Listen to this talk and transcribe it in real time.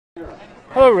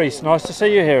Hello Reese, nice to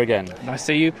see you here again. Nice to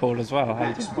see you, Paul, as well. How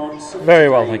you doing? Very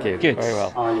well, thank you. Good. Very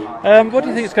well. What do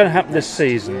you think is going to happen this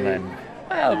season then?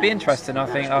 Well, it'll be interesting. I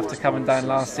think after coming down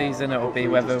last season, it'll be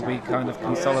whether we kind of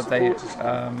consolidate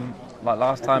like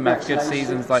last time, have good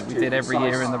seasons like we did every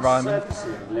year in the Ryman,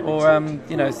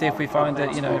 or see if we find it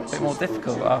a bit more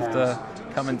difficult after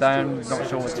coming down. Not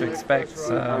sure what to expect.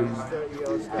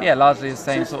 Largely the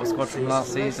same sort of squad from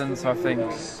last season. So I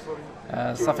think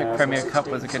Suffolk Premier Cup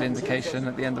was a good indication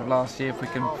at the end of last year. If we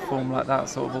can perform like that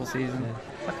sort of all season,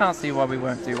 I can't see why we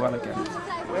won't do well again.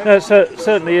 No, it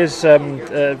certainly is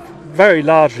very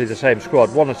largely the same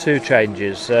squad. One or two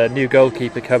changes. New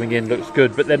goalkeeper coming in looks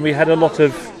good, but then we had a lot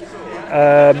of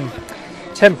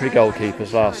temporary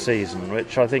goalkeepers last season,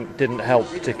 which I think didn't help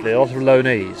particularly. A lot of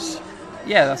loanees.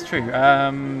 Yeah, that's true.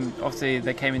 Obviously,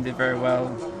 they came in, did very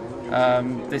well.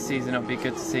 This season it'll be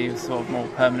good to see a sort of more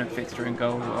permanent fixture in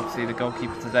goal. Obviously the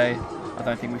goalkeeper today, I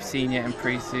don't think we've seen yet in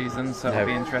pre-season, so it'll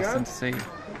be interesting to see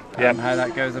how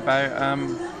that goes about.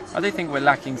 I do think we're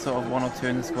lacking sort of one or two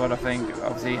in the squad. I think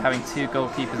obviously having two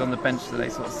goalkeepers on the bench today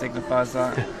sort of signifies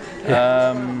that.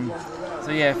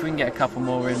 If we can get a couple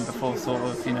more in before sort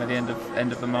of the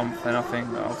end of the month, then I think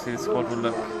obviously the squad will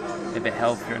look a bit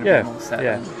healthier and a bit more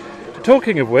set.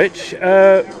 Talking of which,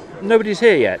 nobody's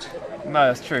here yet. No,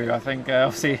 that's true. I think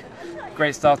obviously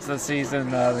great start to the season.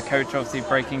 The coach obviously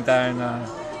breaking down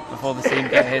before the team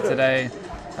get here today.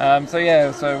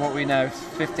 So what we know,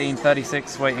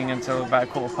 15:36, waiting until about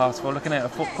 4:15. Looking at a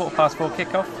 4:15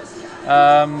 kickoff.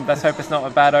 Let's hope it's not a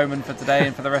bad omen for today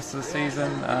and for the rest of the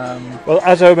season. Well,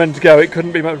 as omens go, it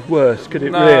couldn't be much worse, could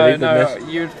it? Really? No.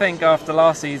 You'd think after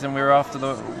last season we were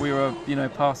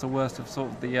past the worst of sort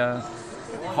of the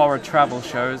horror travel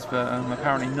shows, but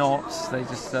apparently not. They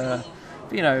just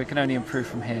it can only improve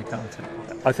from here, can't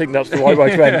it? I think that's the right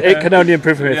way to end. It can only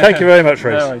improve from here. Thank you very much,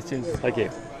 Reece. No worries, cheers. Thank you.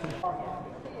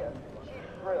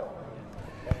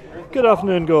 Good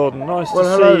afternoon, Gordon. Nice to see you.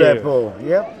 Well, hello there, Paul.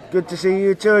 Yep, good to see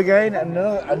you too again.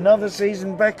 Another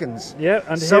season beckons. Yep,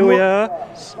 and here we are.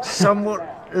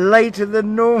 Somewhat later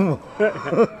than normal.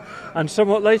 And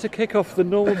somewhat later kick-off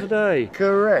than normal today.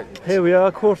 Correct. Here we are,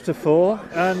 3:45,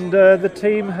 and the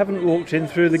team haven't walked in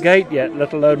through the gate yet,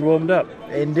 let alone warmed up.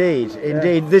 Indeed.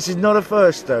 This is not a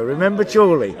first, though. Remember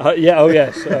Chorley?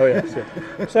 Yes.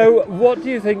 So, what do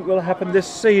you think will happen this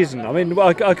season? I mean,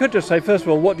 I could just say, first of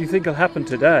all, what do you think will happen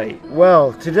today?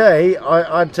 Well, today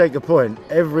I'd take a point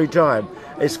every time,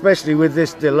 especially with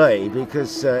this delay,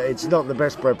 because it's not the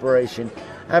best preparation.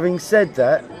 Having said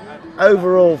that,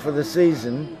 overall for the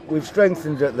season, we've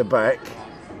strengthened at the back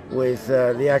with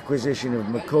the acquisition of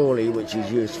Macaulay, which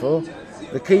is useful.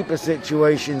 The keeper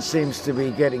situation seems to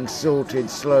be getting sorted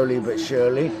slowly but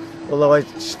surely, although I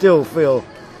still feel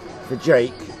for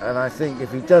Jake, and I think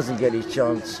if he doesn't get his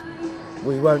chance,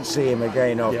 we won't see him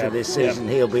again after this season.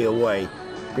 He'll be away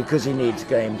because he needs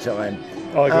game time.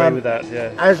 I agree with that,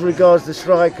 yeah. As regards the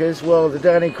strikers, well, the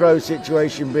Danny Crowe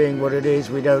situation being what it is,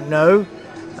 we don't know.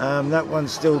 That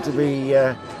one's still to be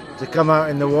to come out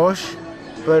in the wash,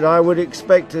 but I would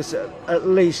expect us at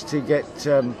least to get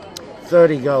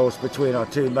 30 goals between our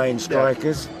two main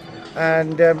strikers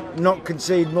and not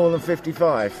concede more than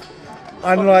 55,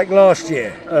 unlike last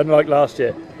year.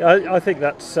 I think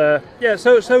that's So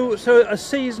a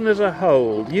season as a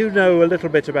whole. You know a little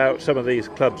bit about some of these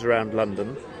clubs around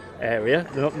London area.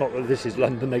 Not that this is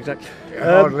London exactly.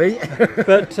 Hardly.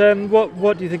 But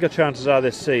what do you think our chances are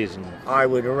this season? I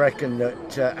would reckon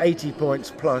that 80 points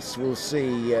plus we'll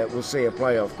see a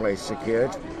playoff place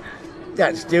secured.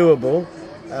 That's doable.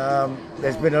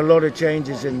 There's been a lot of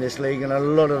changes in this league and a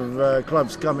lot of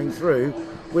clubs coming through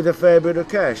with a fair bit of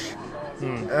cash.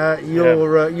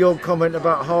 Your comment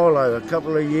about Harlow a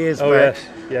couple of years back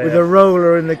with a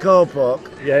roller in the car park.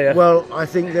 Well, I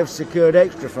think they've secured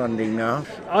extra funding now.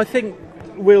 I think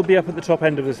we'll be up at the top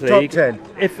end of this league.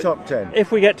 Top 10.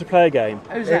 If we get to play a game.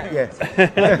 Who's that?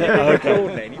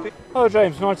 Oh,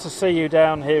 James, nice to see you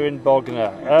down here in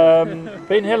Bognor.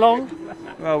 Been here long?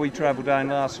 Well, we travelled down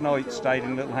last night, stayed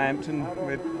in Littlehampton.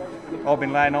 I've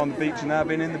been laying on the beach and I've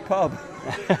been in the pub.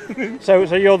 So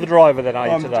you're the driver then, are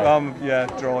you, today?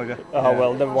 Driver. Oh,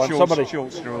 well, never mind.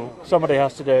 Short straw. Somebody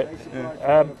has to do it.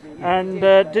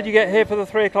 Yeah. Did you get here for the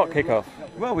 3 o'clock kick-off?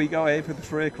 Well, we got here for the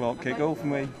 3 o'clock kick-off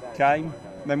and we came,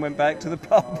 then went back to the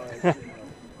pub.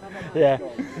 Yeah,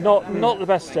 not the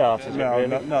best start, is it? No,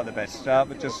 really? not the best start,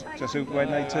 but just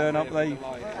when they turn up,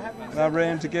 they're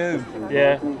round to go.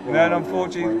 Yeah. And then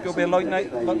unfortunately, it's got to be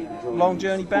a long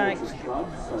journey back.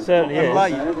 Certainly and is.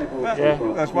 late.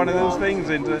 But that's one of those things,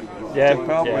 isn't it? Yeah. To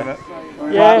pub with it.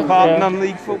 Yeah. Part of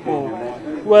non-league football.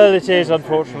 Well, it is,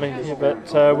 unfortunately,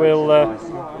 but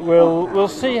we'll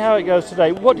see how it goes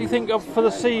today. What do you think of for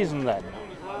the season then?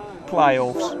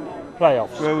 Playoffs.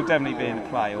 Playoffs. We'll definitely be in the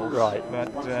playoffs. Right. But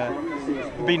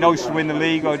it'd be nice to win the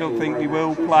league. I don't think we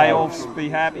will. Playoffs, be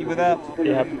happy with that.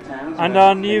 Yep. And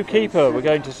our new keeper we're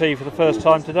going to see for the first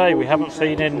time today. We haven't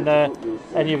seen in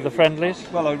any of the friendlies.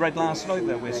 Well, I read last night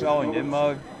that we signed him.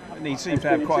 He seems to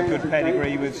have quite a good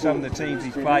pedigree with some of the teams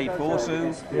he's played for,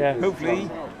 so Yeah. hopefully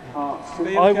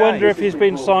be I okay. wonder if he's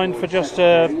been signed for just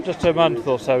a month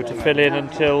or so to fill in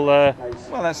until Well,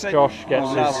 that's it. Josh gets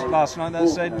his... Last night that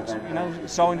said,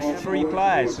 signed 3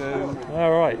 players, so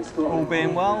All right. all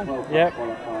being well. Yep.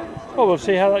 Well, we'll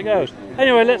see how that goes.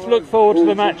 Anyway, let's look forward to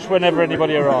the match whenever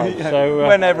anybody arrives. So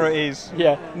Whenever it is.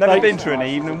 yeah. Never Thanks. been to an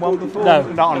evening one before. No.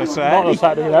 Not on a Saturday. Not on a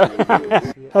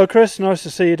Saturday, no. Oh, Chris, nice to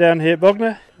see you down here at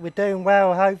Bognor. We're doing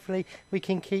well. Hopefully we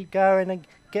can keep going and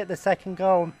get the second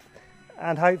goal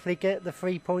and hopefully get the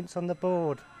 3 points on the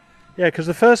board. Yeah, because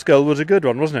the first goal was a good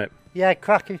one, wasn't it? Yeah,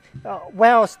 cracking.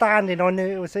 Well standing, I knew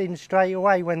it was in straight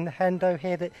away when Hendo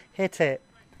hit it.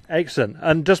 Excellent.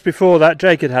 And just before that,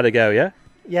 Jake had a go, yeah?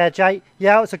 Yeah, Jake.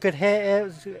 Yeah, it was a good hit.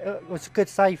 It was a good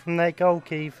save from their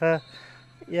goalkeeper.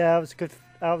 Yeah, it was good.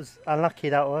 That was unlucky.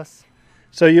 That was.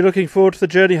 So you're looking forward to the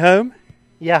journey home?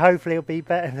 Yeah, hopefully it'll be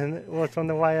better than it was on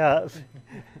the way up.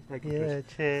 Yeah,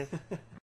 cheers.